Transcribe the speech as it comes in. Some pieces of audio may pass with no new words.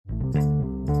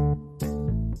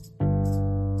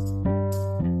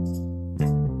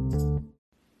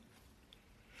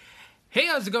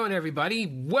how's it going, everybody?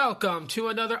 Welcome to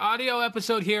another audio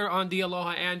episode here on the Aloha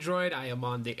Android. I am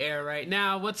on the air right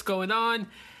now. What's going on?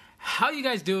 How you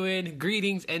guys doing?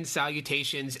 Greetings and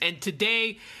salutations. And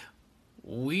today,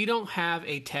 we don't have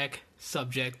a tech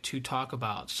subject to talk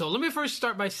about. So let me first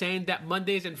start by saying that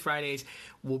Mondays and Fridays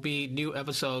will be new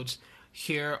episodes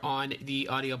here on the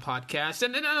audio podcast.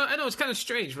 And I know it's kind of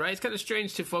strange, right? It's kind of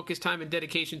strange to focus time and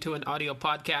dedication to an audio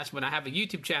podcast when I have a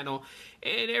YouTube channel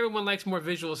and everyone likes more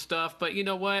visual stuff. But you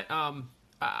know what? I'm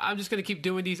just going to keep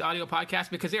doing these audio podcasts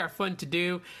because they are fun to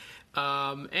do.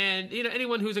 And you know,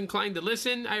 anyone who's inclined to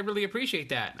listen, I really appreciate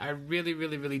that. I really,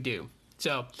 really, really do.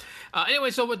 So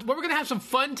anyway, so we're going to have some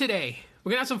fun today. We're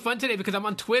going to have some fun today because I'm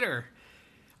on Twitter.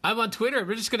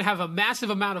 We're just going to have a massive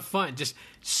amount of fun. Just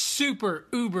super,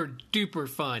 uber, duper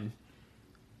fun.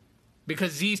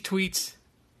 Because these tweets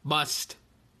must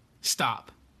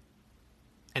stop.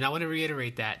 And I want to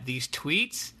reiterate that. These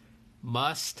tweets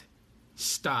must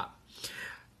stop.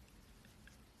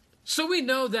 So we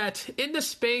know that in the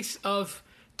space of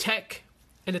tech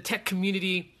and the tech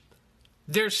community,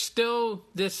 there's still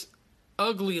this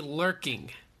ugly lurking.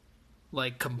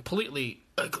 Like completely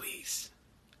uglies.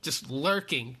 Just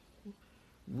lurking,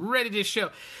 ready to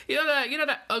show. You know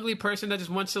that ugly person that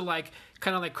just wants to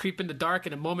kind of creep in the dark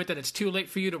in a moment that it's too late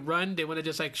for you to run. They want to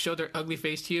just show their ugly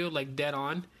face to you, dead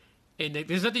on. And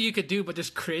there's nothing you could do but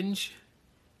just cringe.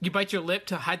 You bite your lip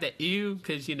to hide that ew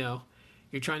because you're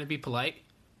trying to be polite.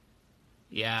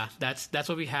 Yeah, that's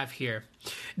what we have here.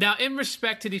 Now, in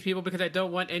respect to these people, because I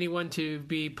don't want anyone to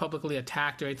be publicly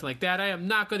attacked or anything like that, I am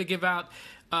not going to give out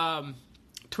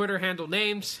Twitter handle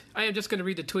names. I am just going to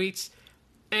read the tweets,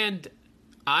 and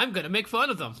I'm going to make fun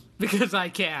of them because I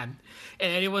can.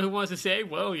 And anyone who wants to say,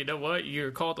 well, you know what,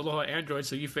 you're called Aloha Android,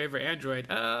 so you favor Android.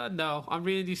 No, I'm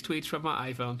reading these tweets from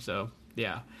my iPhone, so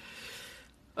yeah.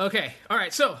 Okay, all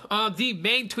right, so the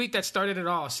main tweet that started it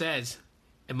all says,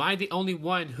 am I the only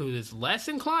one who is less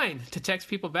inclined to text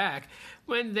people back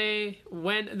when the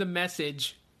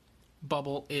message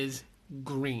bubble is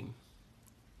green?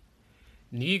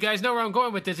 You guys know where I'm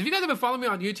going with this. If you guys have been following me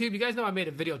on YouTube, you guys know I made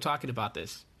a video talking about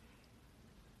this.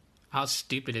 How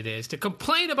stupid it is to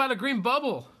complain about a green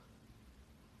bubble.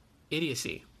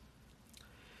 Idiocy.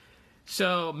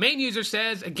 So, main user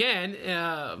says, again,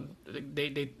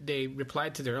 they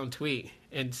replied to their own tweet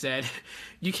and said,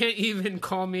 you can't even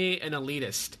call me an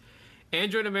elitist.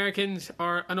 Android Americans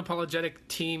are unapologetic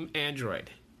team Android.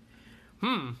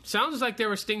 Sounds like there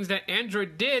was things that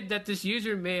Android did that this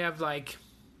user may have,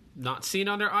 not seen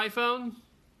on their iPhone,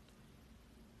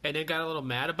 and then got a little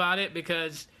mad about it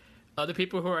because other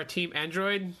people who are Team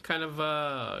Android kind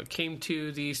of came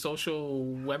to the social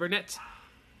Webernet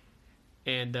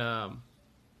and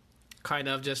kind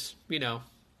of just,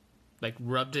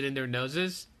 rubbed it in their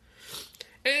noses.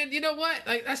 And you know what?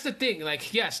 That's the thing.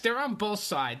 Yes, they're on both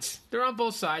sides. There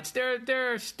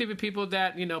are stupid people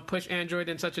that, push Android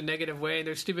in such a negative way, and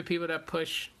there's stupid people that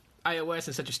push iOS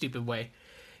in such a stupid way.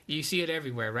 You see it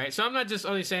everywhere, right? So I'm not just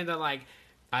only saying that,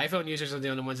 iPhone users are the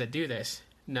only ones that do this.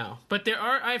 No. But there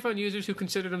are iPhone users who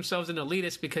consider themselves an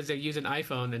elitist because they use an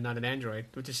iPhone and not an Android,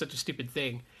 which is such a stupid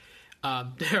thing.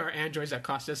 There are Androids that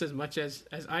cost us as much as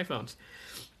iPhones.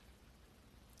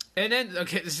 And then,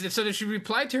 okay, so then she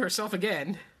replied to herself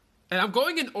again. And I'm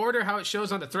going in order how it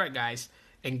shows on the thread, guys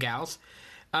and gals.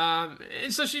 And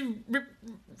so she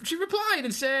replied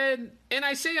and said, and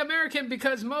I say American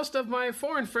because most of my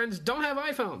foreign friends don't have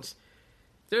iPhones.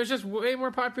 They're just way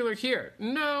more popular here.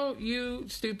 No, you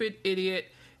stupid idiot.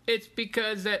 It's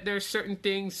because that there's certain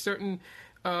things, certain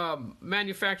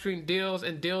manufacturing deals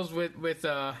and deals with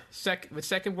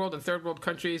second world and third world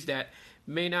countries that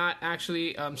may not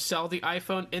actually sell the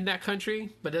iPhone in that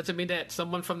country, but doesn't mean that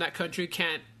someone from that country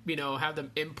can't, have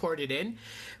them imported in.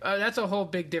 That's a whole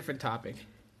big different topic.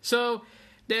 So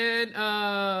then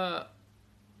another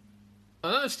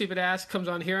stupid ass comes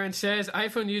on here and says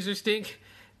iPhone users think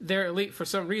they're elite for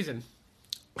some reason.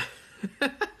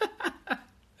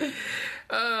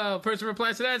 Person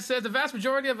replies to that and says the vast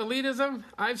majority of elitism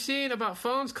I've seen about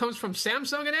phones comes from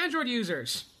Samsung and Android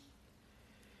users.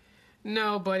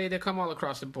 No, buddy, they come all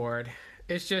across the board.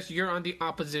 It's just you're on the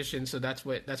opposition, so that's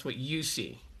what you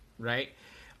see, right?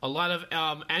 A lot of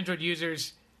Android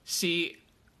users see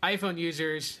iPhone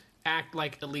users act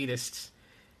like elitists.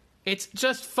 It's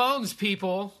just phones,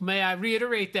 people. May I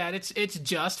reiterate that? It's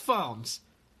just phones.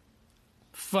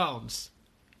 Phones.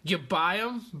 You buy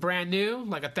them brand new,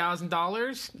 like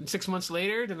 $1,000, and 6 months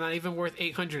later, they're not even worth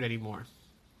 $800 anymore.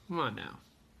 Come on now.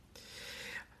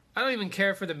 I don't even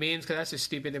care for the memes because that's just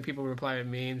stupid that people reply with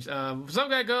memes. Some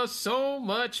guy goes, so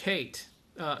much hate.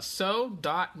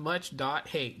 So.much.hate.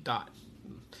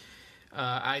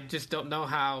 I just don't know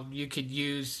how you could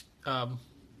use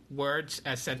words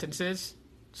as sentences.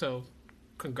 So,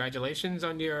 congratulations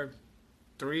on your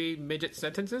 3 midget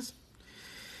sentences.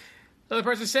 Another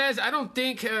person says, I don't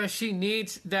think she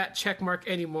needs that check mark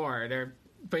anymore. They're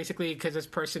basically, because this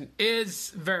person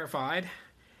is verified.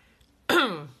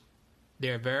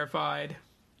 They're verified.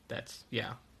 That's,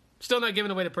 yeah. Still not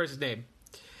giving away the person's name.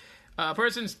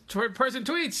 Person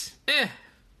tweets,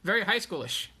 very high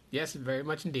schoolish. Yes, very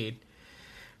much indeed.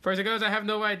 Person goes, I have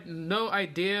no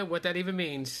idea what that even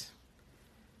means.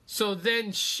 So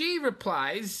then she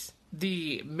replies,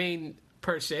 the main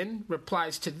person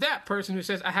replies to that person who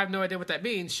says, I have no idea what that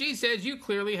means. She says, you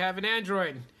clearly have an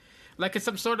Android. Like it's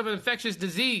some sort of an infectious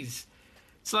disease.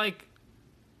 It's like,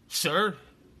 sir,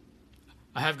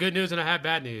 I have good news and I have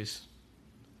bad news.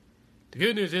 The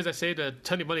good news is I saved a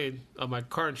ton of money on my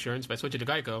car insurance by switching to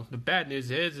Geico. The bad news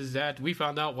is that we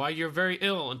found out why you're very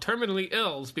ill and terminally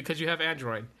ill is because you have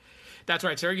Android. That's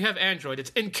right, sir. You have Android. It's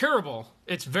incurable.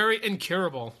 It's very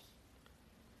incurable.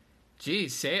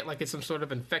 Geez, say it like it's some sort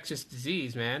of infectious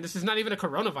disease, man. This is not even a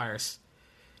coronavirus.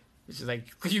 It's just like,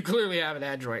 you clearly have an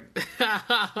Android.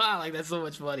 Like, that's so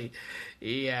much funny.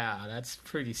 Yeah, that's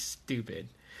pretty stupid.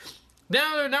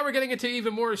 Now we're getting into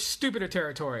even more stupider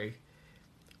territory.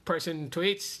 Person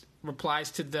tweets, replies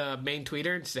to the main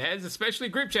tweeter and says, especially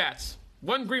group chats.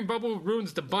 One green bubble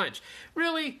ruins the bunch.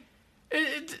 Really?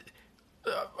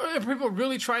 People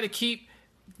really try to keep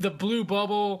the blue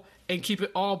bubble and keep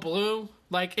it all blue?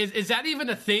 Like, is that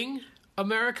even a thing,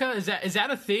 America? Is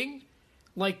that a thing?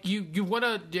 Like, you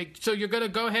want to... So you're going to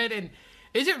go ahead and...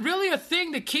 Is it really a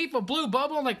thing to keep a blue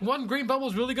bubble? Like, one green bubble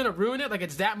is really going to ruin it? Like,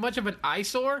 it's that much of an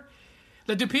eyesore?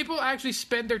 Like, do people actually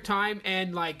spend their time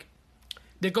and, like...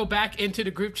 They go back into the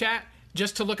group chat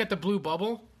just to look at the blue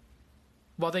bubble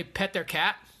while they pet their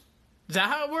cat? Is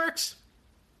that how it works?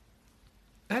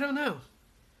 I don't know.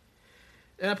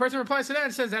 And a person replies to that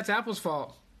and says, that's Apple's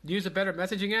fault. Use a better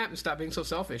messaging app and stop being so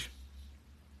selfish.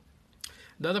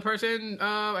 Another person,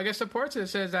 I guess, supports it and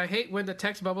says, I hate when the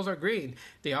text bubbles are green.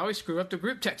 They always screw up the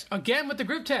group text. Again with the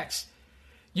group text.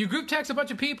 You group text a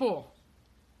bunch of people.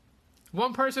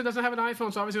 One person doesn't have an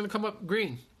iPhone, so obviously it's going to come up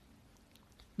green.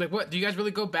 Like, what? Do you guys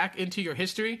really go back into your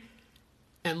history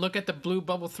and look at the blue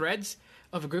bubble threads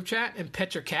of a group chat and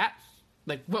pet your cat?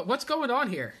 Like, what's going on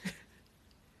here?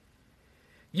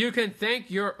 You can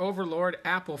thank your overlord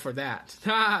Apple for that.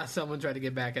 Someone tried to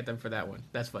get back at them for that one.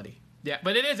 That's funny. Yeah,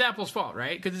 but it is Apple's fault,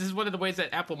 right? Because this is one of the ways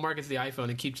that Apple markets the iPhone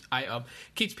and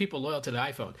keeps people loyal to the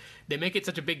iPhone. They make it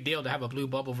such a big deal to have a blue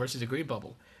bubble versus a green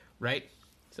bubble, right?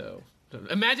 So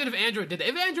imagine if Android did that.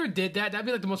 If Android did that, that'd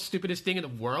be like the most stupidest thing in the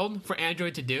world for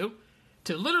Android to do.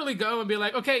 To literally go and be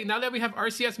like, okay, now that we have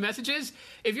RCS messages,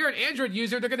 if you're an Android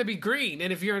user, they're going to be green,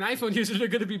 and if you're an iPhone user, they're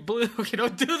going to be blue. You know,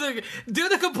 do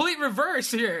the complete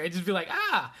reverse here, and just be like,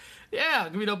 yeah,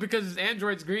 you know, because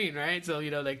Android's green, right? So,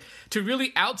 you know, like, to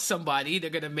really out somebody,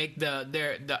 they're going to make the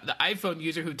iPhone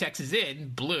user who texts in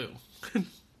blue.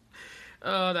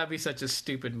 Oh, that'd be such a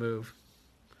stupid move.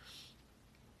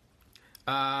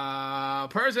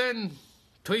 Person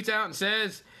tweets out and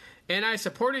says, and I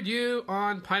supported you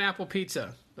on pineapple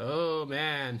pizza. Oh,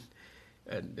 man.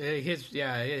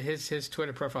 His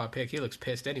Twitter profile pic, he looks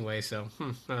pissed anyway, so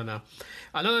I don't know.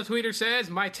 Another tweeter says,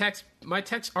 my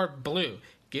texts are blue.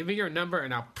 Give me your number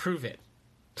and I'll prove it.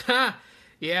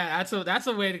 Yeah, that's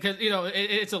a way, because, you know,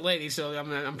 it's a lady, so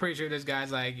I'm pretty sure this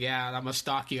guy's like, yeah, I'm gonna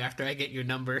stalk you after I get your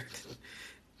number.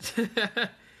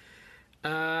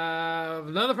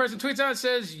 Another person tweets out and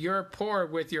says, you're poor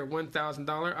with your $1,000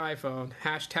 iPhone.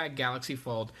 Hashtag Galaxy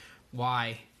Fold.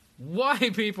 Why? Why,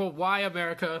 people? Why,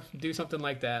 America? Do something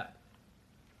like that?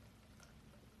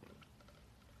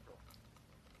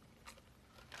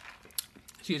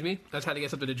 Excuse me. That's how to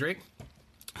get something to drink.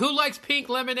 Who likes pink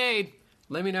lemonade?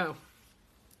 Let me know.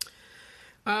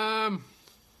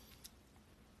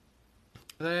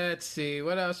 Let's see.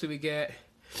 What else do we get?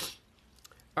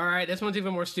 All right, this one's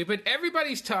even more stupid.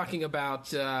 Everybody's talking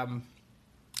about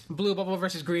blue bubble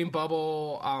versus green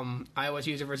bubble, iOS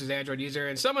user versus Android user,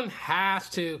 and someone has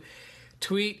to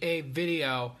tweet a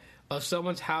video of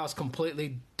someone's house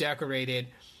completely decorated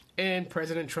in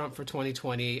President Trump for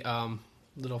 2020,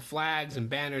 little flags and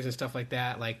banners and stuff like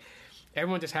that. Like,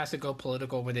 everyone just has to go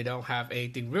political when they don't have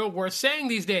anything real worth saying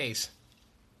these days.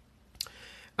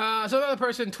 So another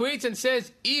person tweets and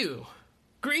says, ew,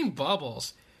 green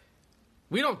bubbles.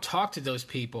 We don't talk to those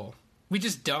people. We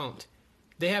just don't.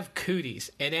 They have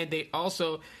cooties. And then they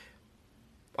also,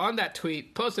 on that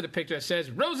tweet, posted a picture that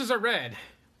says, roses are red.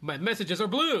 My messages are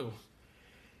blue.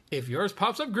 If yours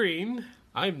pops up green,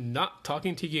 I'm not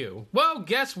talking to you. Well,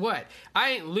 guess what?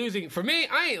 I ain't losing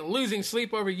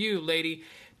sleep over you, lady.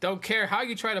 Don't care how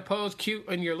you try to pose cute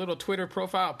in your little Twitter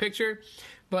profile picture.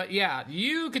 But yeah,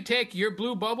 you could take your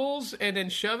blue bubbles and then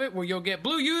shove it where you'll get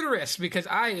blue uterus, because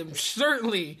I am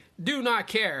certainly do not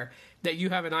care that you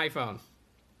have an iPhone.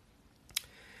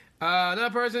 Another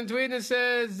person tweeted and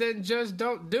says, then just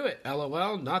don't do it.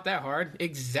 LOL, not that hard.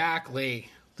 Exactly.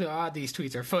 These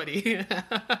tweets are funny.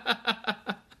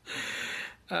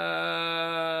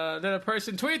 Then a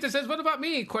person tweets and says, what about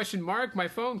me? ? My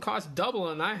phone costs double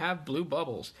and I have blue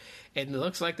bubbles. And it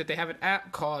looks like that they have an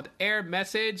app called Air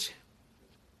Message,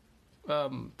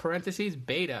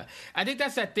 beta. I think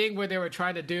that's that thing where they were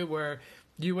trying to do where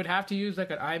you would have to use like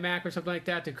an iMac or something like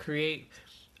that to create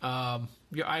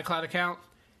your iCloud account.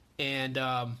 And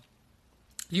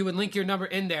you would link your number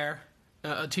in there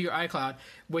to your iCloud,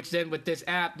 which then with this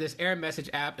app, this Air Message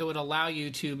app, it would allow you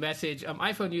to message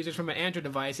iPhone users from an Android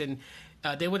device, and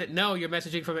they wouldn't know you're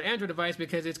messaging from an Android device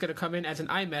because it's going to come in as an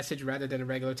iMessage rather than a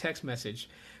regular text message.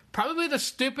 Probably the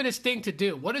stupidest thing to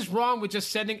do. What is wrong with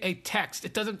just sending a text?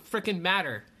 It doesn't freaking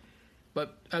matter.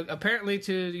 But apparently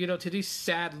to these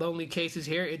sad, lonely cases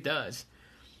here, it does.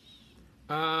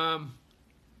 So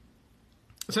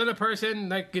the person,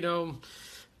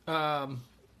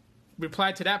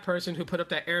 replied to that person who put up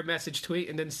that Air Message tweet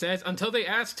and then says, until they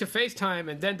ask to FaceTime,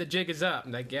 and then the jig is up.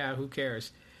 I'm like, yeah, who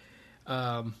cares?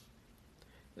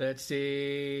 Let's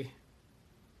see.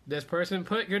 This person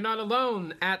put, you're not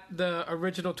alone at the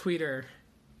original tweeter.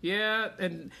 Yeah,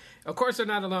 and of course they're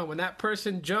not alone. When that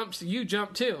person jumps, you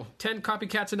jump too. 10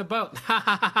 copycats in a boat.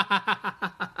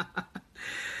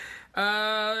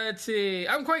 Let's see.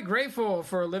 I'm quite grateful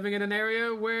for living in an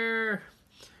area where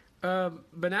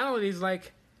banalities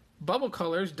like bubble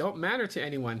colors don't matter to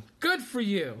anyone. Good for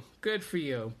you. Good for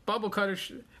you. Bubble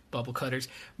colors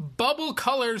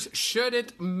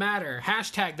shouldn't matter.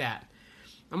 Hashtag that.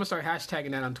 I'm going to start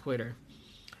hashtagging that on Twitter.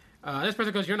 This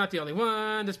person goes, you're not the only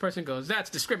one. This person goes, that's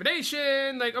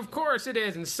discrimination. Like, of course it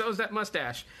is, and so's that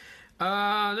mustache.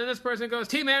 Then this person goes,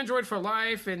 Team Android for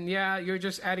life, and yeah, you're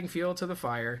just adding fuel to the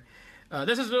fire.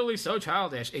 This is literally so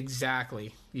childish.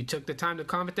 Exactly. You took the time to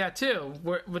comment that too.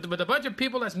 With a bunch of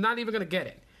people that's not even going to get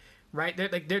it. Right?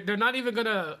 They're not even going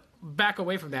to back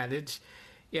away from that. It's,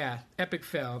 yeah, epic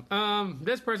fail.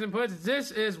 This person puts,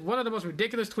 this is one of the most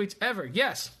ridiculous tweets ever.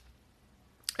 Yes.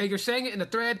 And you're saying it in a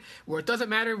thread where it doesn't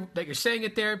matter that you're saying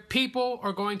it there. People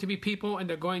are going to be people, and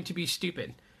they're going to be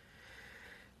stupid.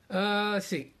 Let's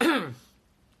see.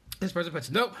 This person puts,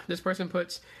 nope. This person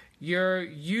puts,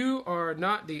 you are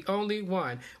not the only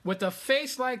one. With a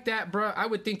face like that, bro, I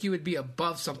would think you would be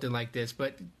above something like this.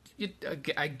 But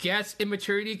I guess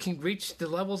immaturity can reach the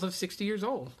levels of 60 years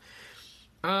old.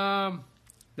 Then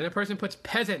a person puts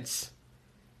peasants.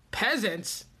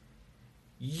 Peasants?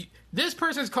 This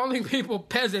person's calling people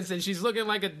peasants, and she's looking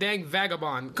like a dang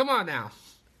vagabond. Come on now.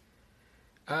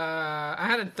 I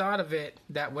hadn't thought of it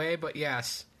that way, but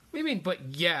yes. What do you mean,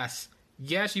 but yes?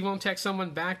 Yes, you won't text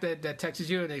someone back that texts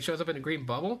you and it shows up in a green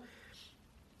bubble?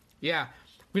 Yeah.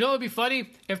 We know it would be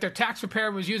funny if their tax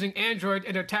preparer was using Android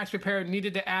and their tax preparer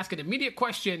needed to ask an immediate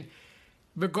question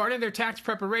regarding their tax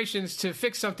preparations to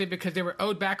fix something because they were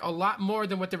owed back a lot more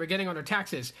than what they were getting on their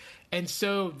taxes. And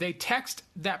so they text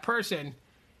that person,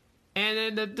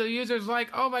 and then the user's like,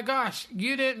 oh my gosh,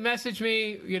 you didn't message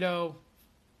me,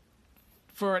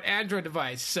 for an Android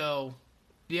device. So,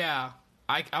 yeah,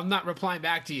 I'm not replying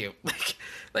back to you.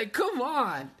 Like, come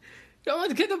on.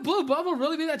 Can the blue bubble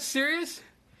really be that serious?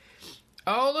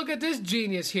 Oh, look at this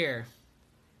genius here.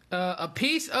 A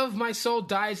piece of my soul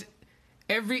dies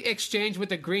every exchange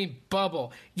with a green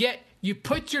bubble. Yet you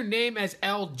put your name as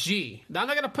LG. Now, I'm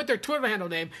not going to put their Twitter handle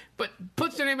name, but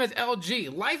puts their name as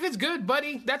LG. Life is good,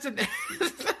 buddy. That's a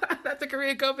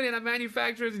Korean company that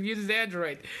manufactures and uses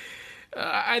Android.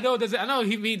 I know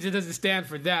he means it doesn't stand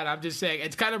for that. I'm just saying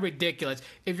it's kind of ridiculous.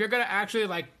 If you're going to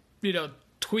actually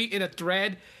tweet in a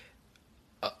thread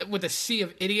with a sea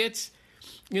of idiots,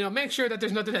 make sure that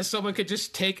there's nothing that someone could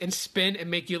just take and spin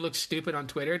and make you look stupid on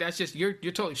Twitter. That's just, you're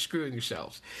totally screwing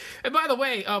yourselves. And by the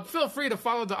way, feel free to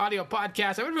follow the audio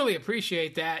podcast. I would really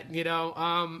appreciate that,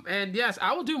 and yes,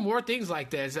 I will do more things like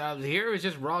this. Here is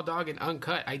just raw dog and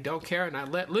uncut. I don't care, and I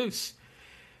let loose.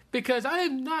 Because I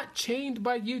am not chained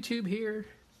by YouTube here.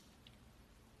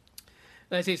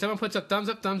 Let's see, someone puts up, thumbs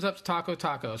up,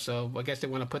 taco. So I guess they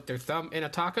want to put their thumb in a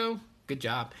taco. Good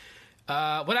job.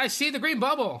 When I see the green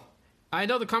bubble, I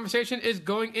know the conversation is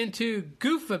going into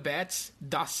Goofabet's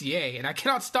dossier, and I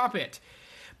cannot stop it.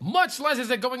 Much less is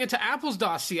it going into Apple's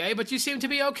dossier, but you seem to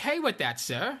be okay with that,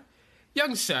 sir.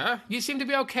 Young sir, you seem to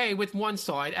be okay with one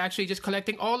side actually just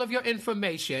collecting all of your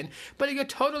information, but you're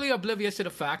totally oblivious to the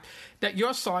fact that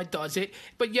your side does it,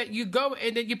 but yet you go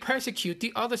and then you persecute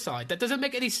the other side. That doesn't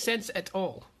make any sense at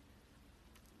all.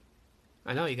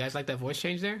 I know, you guys like that voice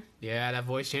change there? Yeah, that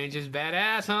voice change is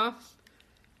badass, huh?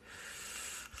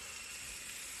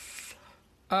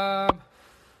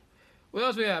 What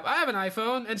else we have? I have an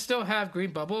iPhone and still have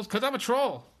green bubbles because I'm a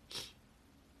troll.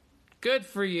 Good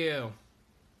for you.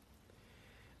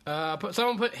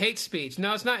 Someone put hate speech.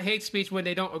 No, it's not hate speech when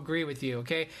they don't agree with you,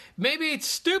 okay? Maybe it's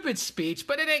stupid speech,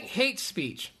 but it ain't hate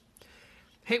speech.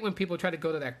 Hate when people try to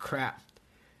go to that crap.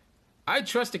 I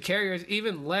trust the carriers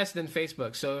even less than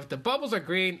Facebook, so if the bubbles are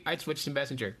green, I'd switch to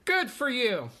Messenger. Good for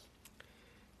you.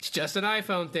 It's just an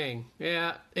iPhone thing.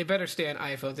 Yeah, they better stay an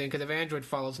iPhone thing, because if Android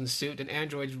follows in suit, then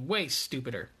Android's way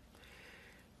stupider.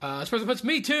 This person puts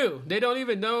me too. They don't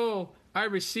even know I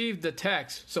received the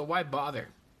text, so why bother?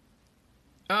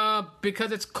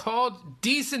 Because it's called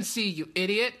decency, you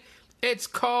idiot. It's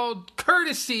called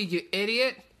courtesy, you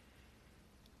idiot.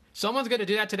 Someone's going to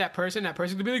do that to that person. That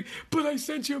person's going to be like, but I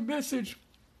sent you a message.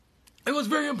 It was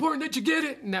very important that you get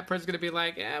it. And that person's going to be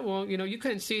like, yeah, well, you know, you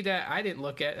couldn't see that. I didn't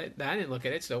look at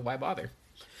it, so why bother?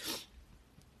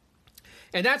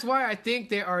 And that's why I think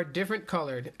they are different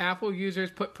colored. Apple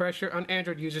users put pressure on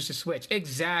Android users to switch.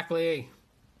 Exactly.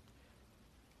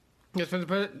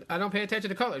 I don't pay attention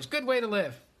to colors. Good way to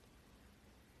live.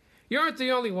 You aren't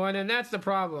the only one, and that's the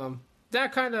problem.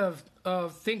 That kind of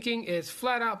thinking is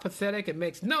flat out pathetic. It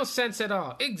makes no sense at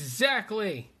all.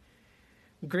 Exactly.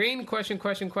 Green, question.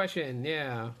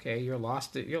 Yeah, okay, you're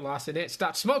lost in it.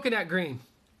 Stop smoking that green.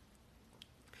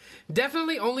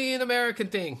 Definitely only an American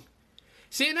thing.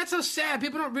 See, and that's so sad.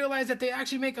 People don't realize that they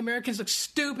actually make Americans look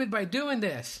stupid by doing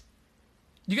this.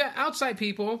 You got outside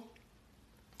people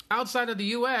outside of the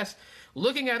U.S.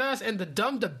 looking at us and the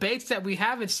dumb debates that we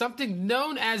have in something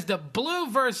known as the blue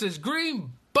versus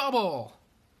green bubble.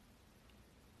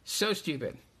 So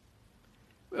stupid.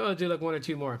 We'll do like one or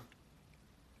two more.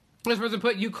 This person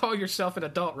put, you call yourself an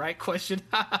adult, right? Question.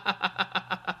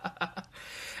 I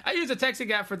use a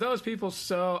texting app for those people,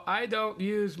 so I don't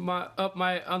use my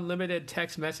unlimited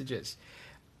text messages.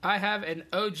 I have an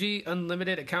OG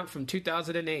unlimited account from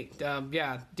 2008.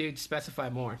 Yeah, dude, specify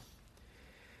more.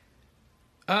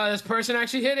 This person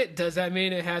actually hit it. Does that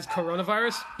mean it has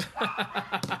coronavirus?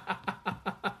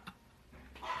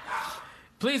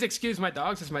 Please excuse my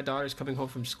dog since my daughter's coming home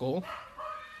from school.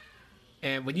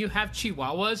 And when you have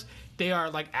chihuahuas, they are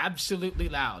like absolutely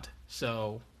loud.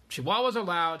 So chihuahuas are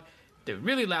loud. They're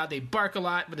really loud. They bark a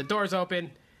lot when the door's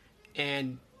open.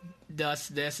 And this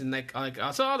and like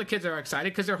so all the kids are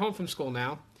excited because they're home from school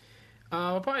now.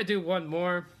 We'll probably do one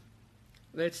more.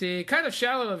 Let's see. Kind of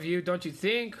shallow of you, don't you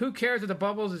think? Who cares if the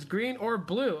bubbles is green or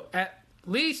blue? At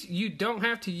least you don't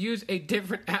have to use a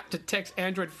different app to text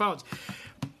Android phones.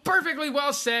 Perfectly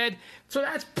well said. So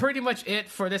that's pretty much it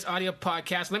for this audio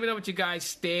podcast. Let me know what you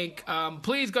guys think.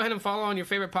 Please go ahead and follow on your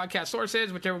favorite podcast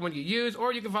sources, whichever one you use,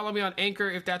 or you can follow me on Anchor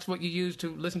if that's what you use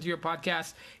to listen to your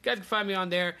podcast. You guys can find me on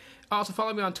there. Also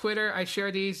follow me on Twitter. I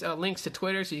share these links to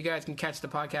Twitter so you guys can catch the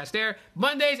podcast there.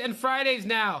 Mondays and Fridays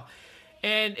now.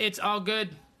 And it's all good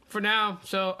for now.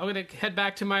 So I'm going to head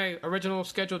back to my original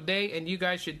scheduled day, and you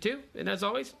guys should too. And as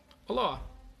always, aloha.